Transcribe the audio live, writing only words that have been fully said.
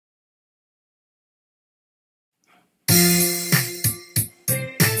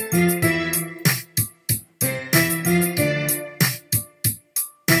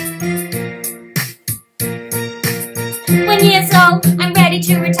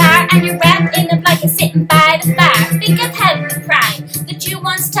to retire, and you're wrapped in a blanket sitting by the fire. Think of having the pride that you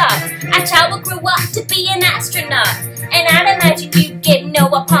once taught. A child will grow up to be an astronaut, and I'd imagine you give no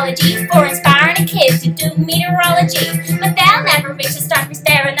apology for inspiring a kid to do meteorology. But they'll never reach the stars for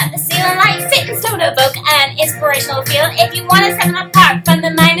staring at the ceiling like sitting stone evoke an inspirational feeling. If you want to set them apart from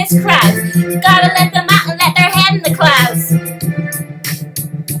the mindless crowds, you gotta let them out and let their head in the clouds.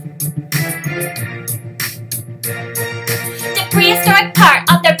 The prehistoric part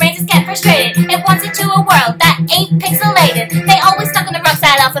of their brains is getting frustrated. It wants into a world that ain't pixelated. They always stuck on the wrong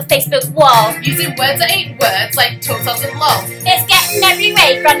side off a Facebook wall, using words that ain't words like totals and lol. It's getting every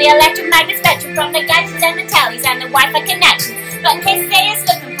ray from the electromagnet spectrum, from the gadgets and the tellies and the Wi-Fi connection. But in case they is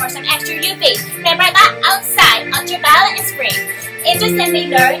looking for some extra UV, remember that outside, ultraviolet is free. Interesting they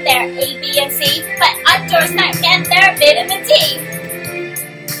learn their A, B, and C, but outdoors not getting their vitamin D.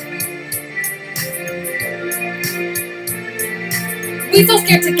 We so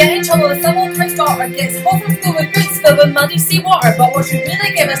scared to get in trouble if someone Prince's daughter gets home from school with boots filled with muddy seawater. But what should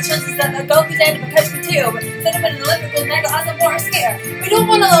really give us chances that the girl could end up a couch potato instead of an Olympic gold medal as a water skater. We don't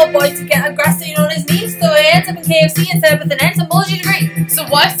want a little boy to get a grass stain on his knees, so he ends up in KFC instead of with an entomology degree. So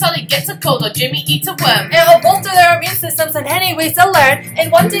what if Sally gets a cold or Jimmy eats a worm? It'll bolster their immune systems, and anyways they'll learn.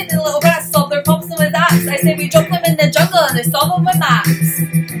 And one day the little rats solve their problems with apps. I say we drop them in the jungle and they solve them with maps.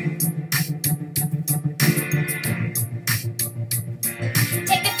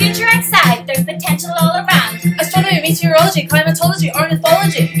 Future outside, there's potential all around. Astronomy, meteorology, climatology,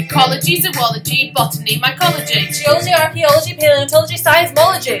 ornithology, ecology, zoology, botany, mycology, geology, archaeology, paleontology,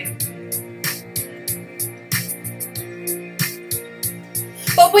 seismology.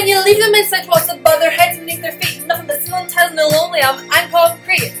 But when you leave them in such what's above their heads beneath their feet, nothing but ceiling tiles, no linoleum and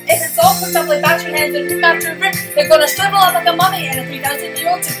concrete. If it's all cooked up like battery heads and room after room, they're gonna shrivel up like a mummy in a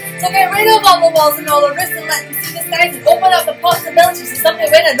 3,000-year-old tomb. So get rid of all the walls and all the roofs and let them see the skies and open up the possibilities to someday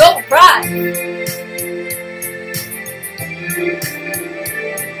win a Nobel Prize.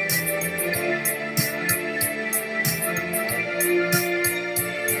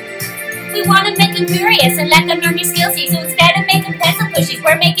 We want to make them curious and let them learn new skills. So instead of making pencil pushes,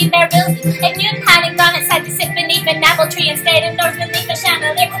 we're making their real. If you hadn't gone outside to sit beneath an apple tree and stayed indoors beneath a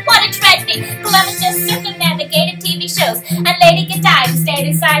chandelier, what a tragedy! Columbus just circumnavigated TV shows, and Lady Godiva stayed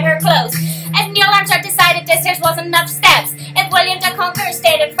inside her clothes. If Neil Armstrong decided this stairs wasn't enough steps, if William the Conqueror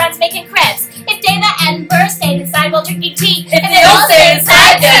stayed in France making crepes, if David Attenborough stayed inside while drinking tea, if